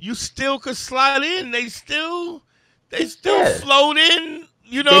 you still could slide in. They still float in.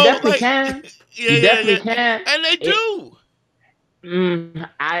 You know, they definitely can. You definitely can, and they do.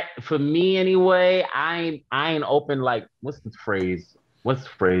 For me anyway, I ain't open like what's the phrase? What's the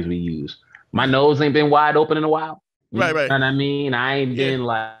phrase we use? My nose ain't been wide open in a while. You Right. know what I mean? I ain't been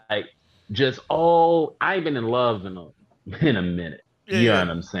like just I ain't been in love in a minute. You know what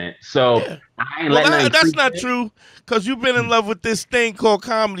I'm saying? So I ain't letting nothing that's not true, because you've been in love with this thing called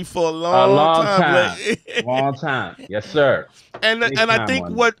comedy for a long time. Long time. Yes, sir. And I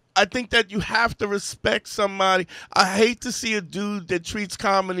think that you have to respect somebody. I hate to see a dude that treats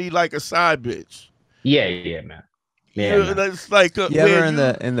comedy like a side bitch. Yeah, man. Yeah, it's like you ever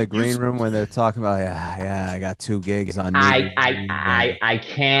in the green room when they're talking about I got 2 gigs on I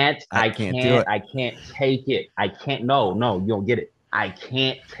can't do it. I can't take it. I can't. No, you don't get it. I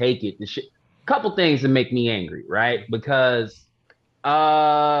can't take it. The shit. Couple things that make me angry, right? Because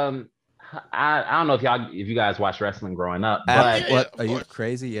I don't know if you guys watched wrestling growing up, but what are you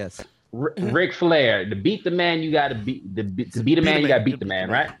crazy? Yes. Ric Flair, to beat the man, you got to beat a man, you got to beat the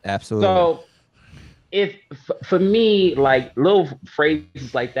man, right? Absolutely. So for me, like little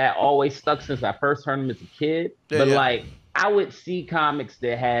phrases like that always stuck since I first heard them as a kid. Like I would see comics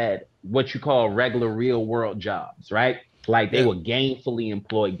that had what you call regular real world jobs, right? Like they were gainfully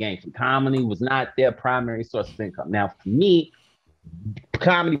employed. Gainful comedy was not their primary source of income. Now, for me,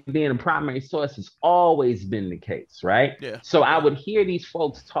 comedy being a primary source has always been the case, right? Yeah. So I would hear these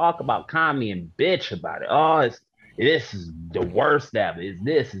folks talk about comedy and bitch about it. Oh, this is the worst ever. Is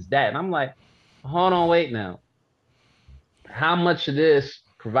this, is that? And I'm like, hold on, wait now. How much of this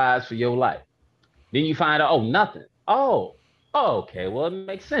provides for your life? Then you find out, nothing. Oh, okay. Well, it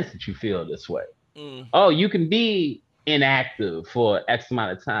makes sense that you feel this way. Oh, you can be inactive for X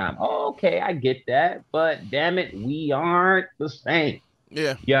amount of time. Oh, okay, I get that. But damn it, we aren't the same.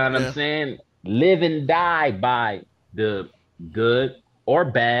 Yeah. You know what I'm saying? Live and die by the good or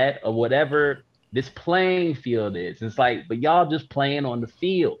bad or whatever this playing field is. It's like, but y'all just playing on the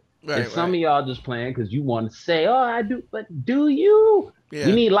field. Right, and some of y'all just playing because you want to say, I do, but do you? Yeah.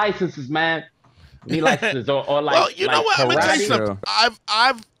 You need licenses, man. You need licenses or like. Well, you know what? I'm gonna tell you something.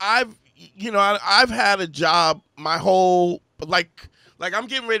 I've had a job my whole like I'm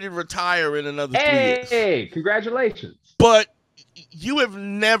getting ready to retire in another 3 years. Hey, congratulations! But you have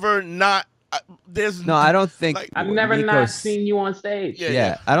never not. I don't think I've never not seen you on stage.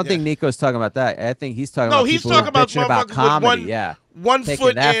 Yeah. I don't think Nico's talking about that. I think he's talking about people bitching about comedy. One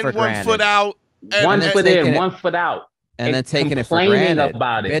foot in, 1 foot out. One foot in, 1 foot out. And then taking it for granted.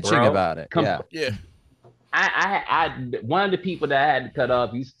 About it, bitching about it. Yeah. I one of the people that I had to cut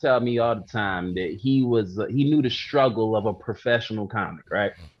off used to tell me all the time that he knew the struggle of a professional comic,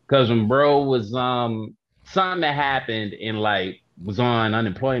 right? Because when bro was something that happened and like was on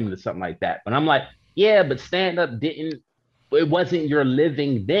unemployment or something like that. But I'm like, yeah, but stand-up it wasn't your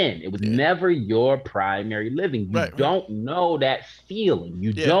living then. It was never your primary living. You don't know that feeling.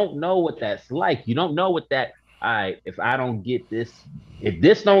 You don't know what that's like. You don't know what that, if I don't get this, if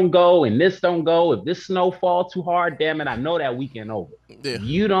this don't go and this don't go, if this snow fall too hard, damn it, I know that weekend over. Yeah.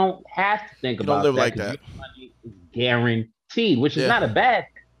 You don't have to think about live that. Like that. Your money is guaranteed, which is not a bad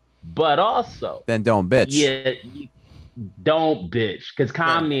thing. But also, then don't bitch. Yeah, don't bitch, because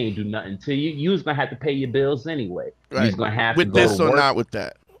comedy ain't do nothing to you. You's gonna have to pay your bills anyway. Right. You's gonna have with to go this to or work. not with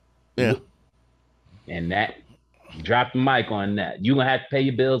that. Yeah. And that, drop the mic on that. You're gonna have to pay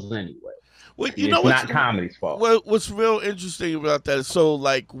your bills anyway. Well, it's not comedy's fault. Well, what's real interesting about that is, so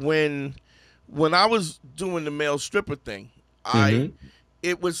like when I was doing the male stripper thing,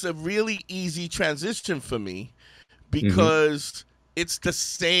 it was a really easy transition for me because it's the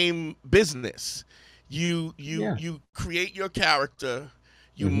same business. You create your character,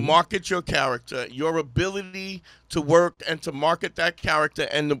 you market your character, your ability to work and to market that character,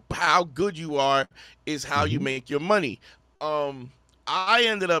 and how good you are is how you make your money. I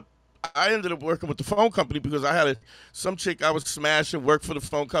ended up working with the phone company because I had some chick I was smashing work for the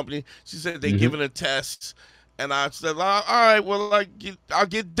phone company. She said they giving a test, and I said, all right, well, I'll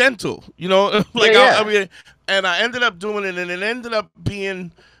get dental, I mean, and I ended up doing it, and it ended up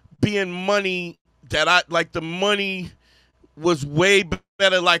being money that the money was way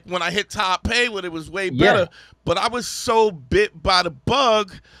better. Like when I hit top pay with it was way better, but I was so bit by the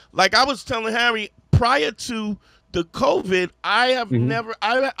bug. Like I was telling Harry prior to the COVID, I have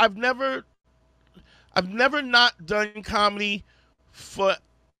I've never not done comedy for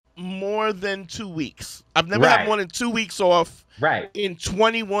more than 2 weeks. I've never had more than 2 weeks off in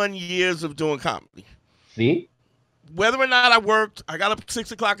 21 years of doing comedy. See? Whether or not I worked, I got up at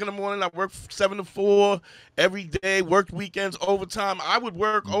 6 o'clock in the morning. I worked 7 to 4 every day, worked weekends, overtime. I would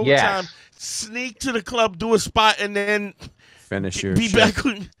work overtime, sneak to the club, do a spot, and then finish your be shit.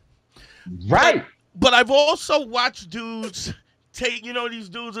 back. But I've also watched dudes take, you know, these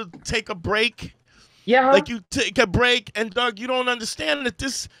dudes will take a break. Yeah. Like you take a break, and Doug, you don't understand that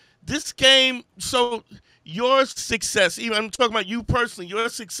this game. So your success, even I'm talking about you personally, your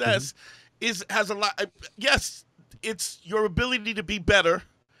success has a lot. Yes, it's your ability to be better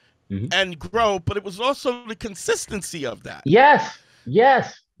and grow, but it was also the consistency of that. Yes.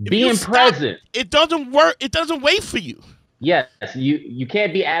 Being present. It doesn't work. It doesn't wait for you. Yes, you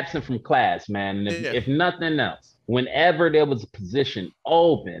can't be absent from class, man. And if nothing else, whenever there was a position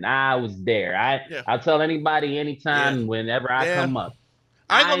open, I was there. I'll tell anybody anytime, whenever I come up.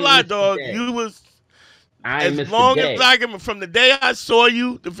 I ain't gonna lie, dog. You was as long as from the day I saw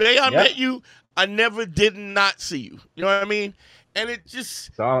you, the day I met you, I never did not see you. You know what I mean? And it just,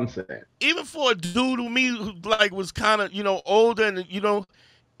 that's all I'm saying. Even for a dude who like was kind of, you know, older, and you know,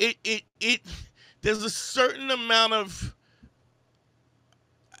 it there's a certain amount of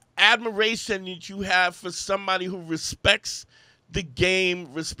admiration that you have for somebody who respects the game,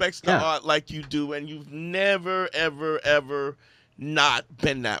 respects the art like you do, and you've never, ever, ever not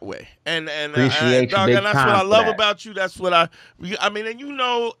been that way. And appreciate dog, you, and that's what I love about you. That's what I mean, and you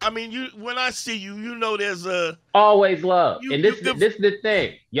know, I mean, you when I see you, you know, there's always love. And this is the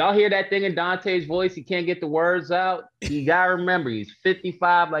thing. Y'all hear that thing in Dante's voice? He can't get the words out. You gotta remember, he's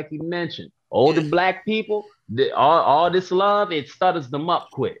 55, like you mentioned. Older black people, all this love, it stutters them up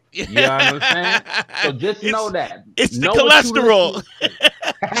quick. You know what I'm saying? So just know that. It's the cholesterol.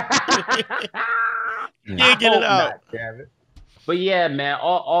 Can't get it out. Not, but yeah, man,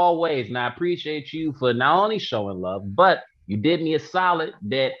 always. And I appreciate you for not only showing love, but you did me a solid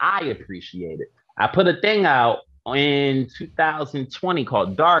that I appreciated. I put a thing out in 2020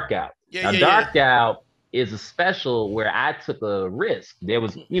 called Dark Out. Dark Out is a special where I took a risk. There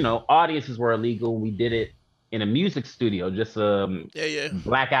was, you know, audiences were illegal. We did it in a music studio, just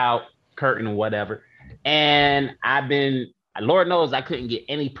blackout curtain or whatever. And Lord knows I couldn't get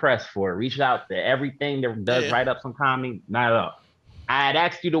any press for it. Reached out to everything that does write up some comedy, not at all. I had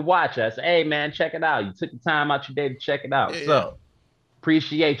asked you to watch it. I said, hey man, check it out. You took the time out your day to check it out.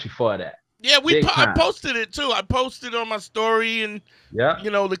 Appreciate you for that. Yeah, I posted it too. I posted on my story and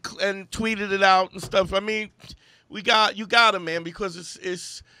you know, and tweeted it out and stuff. I mean, you got it, man, because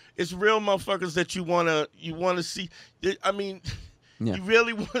it's real motherfuckers that you wanna see. I mean, you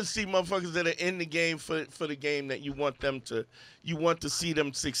really want to see motherfuckers that are in the game for the game, that you want to see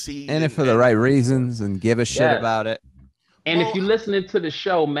them succeed, and for the right reasons, and give a shit about it. And if you're listening to the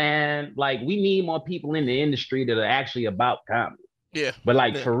show, man, like we need more people in the industry that are actually about comedy. Yeah. But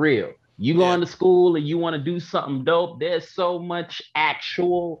like for real, you going to school and you want to do something dope. There's so much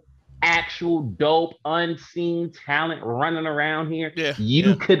actual dope, unseen talent running around here. Yeah.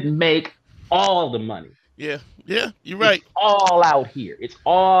 You could make all the money. Yeah. Yeah. You're right. It's all out here. It's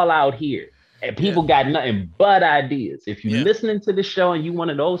all out here. And people got nothing but ideas. If you're listening to the show and you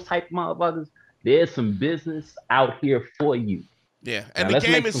one of those type of motherfuckers, there's some business out here for you. Yeah, and the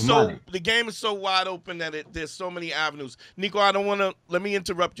game is so wide open that there's so many avenues. Neko, I don't want to let me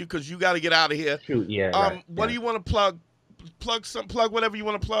interrupt you because you got to get out of here. Shoot, what do you want to plug? Plug whatever you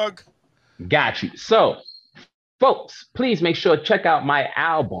want to plug. Got you. So, folks, please make sure to check out my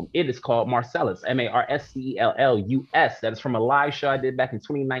album. It is called Marcellus, Marcellus. That is from a live show I did back in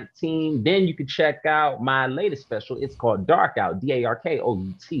 2019. Then you can check out my latest special. It's called Dark Out,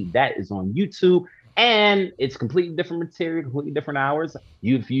 Darkout. That is on YouTube. And it's completely different material, completely different hours.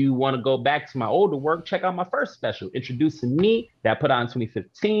 If you want to go back to my older work, check out my first special, Introducing Me, that I put out in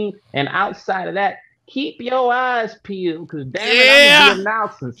 2015. And outside of that, keep your eyes peeled, because damn it, I'm going to be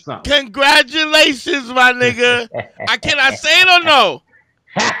announcing something. Congratulations, my nigga. Can I say it or no?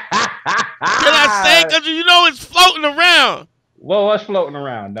 Can I say it? Because you know it's floating around. Well, what's floating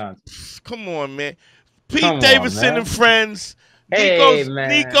around, Dante? Come on, man. Pete Davidson and Friends.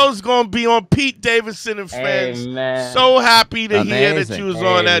 Neko's gonna be on Pete Davidson and Friends. So happy to hear that you was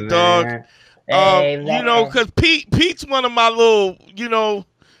on that, dog. You know, because Pete's one of my little, you know,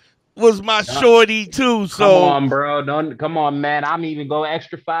 was my shorty too. So come on, bro. Come on, man. I'm even go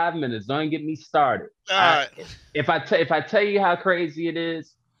extra 5 minutes. Don't get me started. All right. If I tell you how crazy it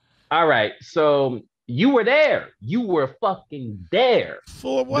is, all right. So you were there. You were fucking there.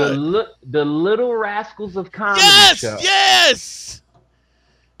 For what? The Little Rascals of Comedy Show. Yes.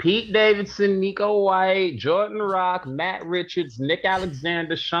 Pete Davidson, Neko White, Jordan Rock, Matt Richards, Nick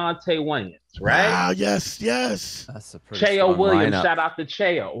Alexander, Shantae Williams. Right? Wow. Yes. That's a pretty Cheo Williams. lineup. Shout out to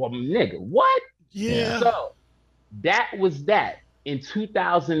Cheo. Well, nigga, what? Yeah. So that was that in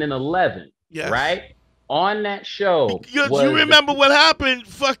 2011. Yes. Right? On that show, you remember what happened?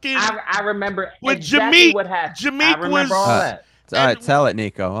 Fucking, I remember with exactly what happened. Jameek was all that. All right, tell it,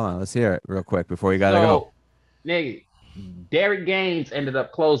 Neko. Hold on, let's hear it real quick before you gotta go. Nigga, Derek Gaines ended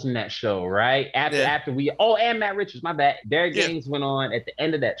up closing that show, right? After we and Matt Richards, my bad. Derek Gaines went on at the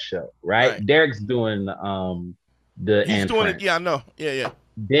end of that show, right? Derek's doing he's doing it, I know. Yeah.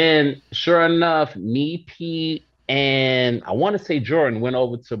 Then sure enough, me, Pete, and I want to say Jordan went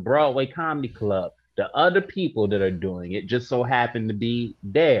over to Broadway Comedy Club. The other people that are doing it just so happened to be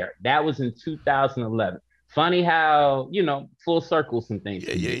there. That was in 2011. Funny how, full circles and things.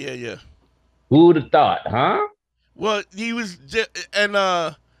 Yeah. Who would have thought, huh? Well, he was, and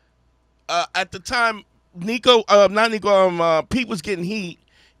at the time, Pete was getting heat,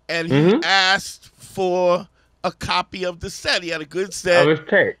 and he asked for a copy of the set. He had a good set. Of his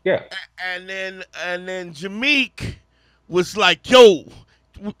tape, yeah. And then Jameek was like, yo,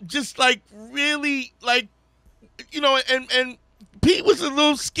 just like really like, and Pete was a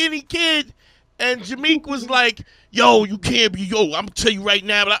little skinny kid, and Jameek was like, yo, you can't be, I'm gonna tell you right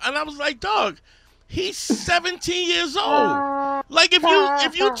now. And I was like, dog, he's 17 years old. Like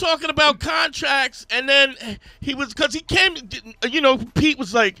if you talking about contracts, and then he was, because he came, Pete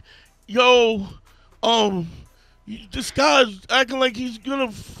was like, yo, this guy's acting like he's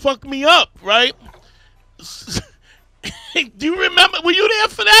gonna fuck me up, right? Do you remember? Were you there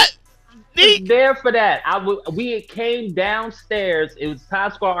for that? I was there for that. We came downstairs. It was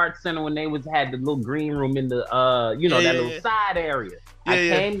Times Square Arts Center when they had the little green room in the little side area. I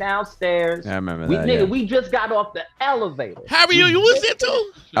came downstairs. I remember that. We just got off the elevator. Harry, you was there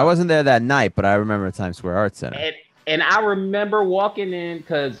too? I wasn't there that night, but I remember Times Square Arts Center. And I remember walking in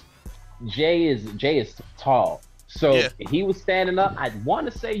because Jay is tall. So he was standing up. I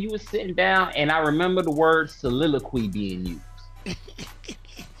want to say you were sitting down, and I remember the word soliloquy being used.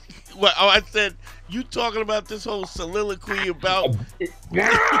 Well, I said, you talking about this whole soliloquy about...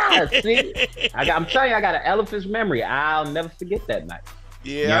 Yeah, see? I'm telling you, I got an elephant's memory. I'll never forget that night.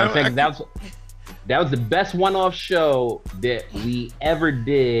 Yeah. That was the best one-off show that we ever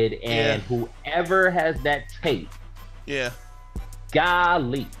did, and whoever has that tape,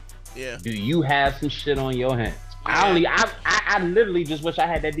 golly, do you have some shit on your hands? I literally just wish I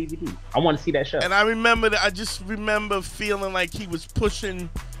had that DVD. I want to see that show. And I just remember feeling like he was pushing,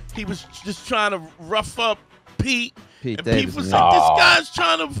 he was just trying to rough up Pete. And Pete was like, this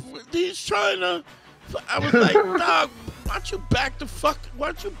guy's he's trying to, I was like, dog, why don't you back the fuck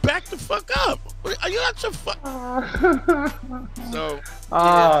up? Are you not your fuck? So,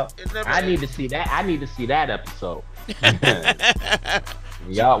 I need to see that. I need to see that episode.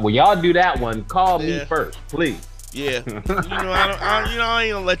 Y'all do that one. Call me first, please. Yeah, I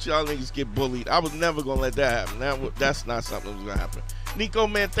ain't gonna let y'all niggas get bullied. I was never gonna let that happen. That's not something that was gonna happen. Neko,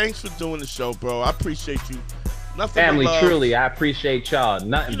 man, thanks for doing the show, bro. I appreciate you. Nothing Family, truly, I appreciate y'all.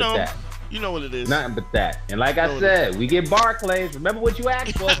 Nothing but that. You know what it is. Nothing but that. And like I said, we get Barclays. Remember what you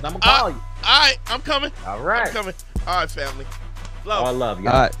asked for. I'm gonna call you. All right, I'm coming. All right, I'm coming. All right, family. Love. I love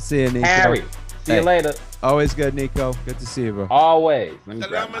y'all. All right, see you, Neko. Harry, see you later. Always good, Neko. Good to see you, bro. Always.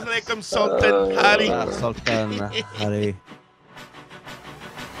 Assalamu alaikum, Sultan Hari. Sultan Hari.